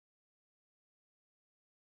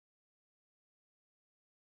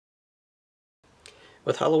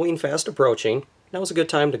With Halloween fast approaching, now is a good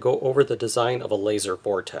time to go over the design of a laser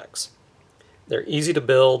vortex. They're easy to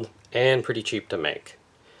build and pretty cheap to make.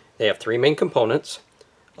 They have three main components: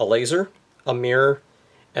 a laser, a mirror,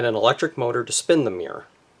 and an electric motor to spin the mirror.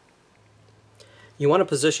 You want to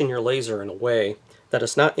position your laser in a way that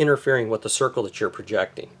it's not interfering with the circle that you're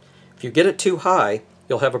projecting. If you get it too high,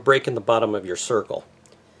 you'll have a break in the bottom of your circle.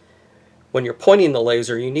 When you're pointing the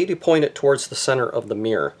laser, you need to point it towards the center of the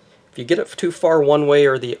mirror. If you get it too far one way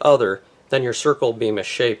or the other, then your circle will be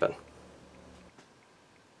misshapen.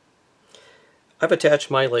 I've attached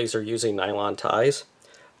my laser using nylon ties.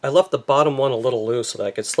 I left the bottom one a little loose so that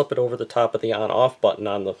I could slip it over the top of the on-off button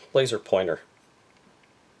on the laser pointer.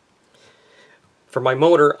 For my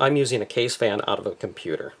motor, I'm using a case fan out of a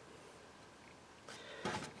computer.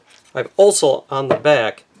 I've also, on the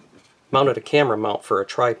back, mounted a camera mount for a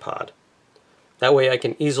tripod. That way I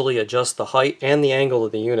can easily adjust the height and the angle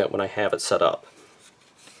of the unit when I have it set up.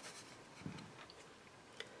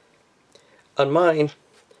 On mine,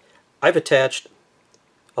 I've attached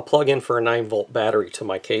a plug-in for a 9-volt battery to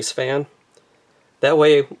my case fan. That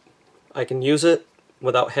way I can use it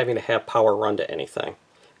without having to have power run to anything.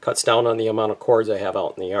 Cuts down on the amount of cords I have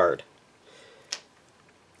out in the yard.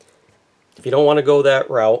 If you don't want to go that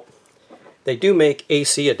route, they do make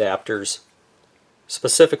AC adapters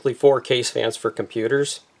specifically for case fans for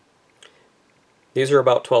computers. These are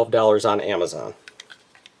about $12 on Amazon.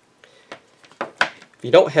 If you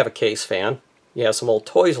don't have a case fan, you have some old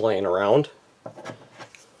toys laying around,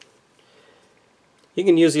 you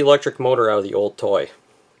can use the electric motor out of the old toy.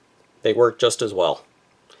 They work just as well.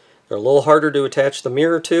 They're a little harder to attach the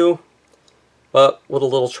mirror to, but with a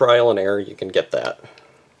little trial and error you can get that.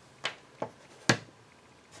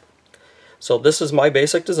 So this is my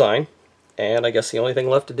basic design, and I guess the only thing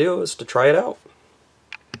left to do is to try it out.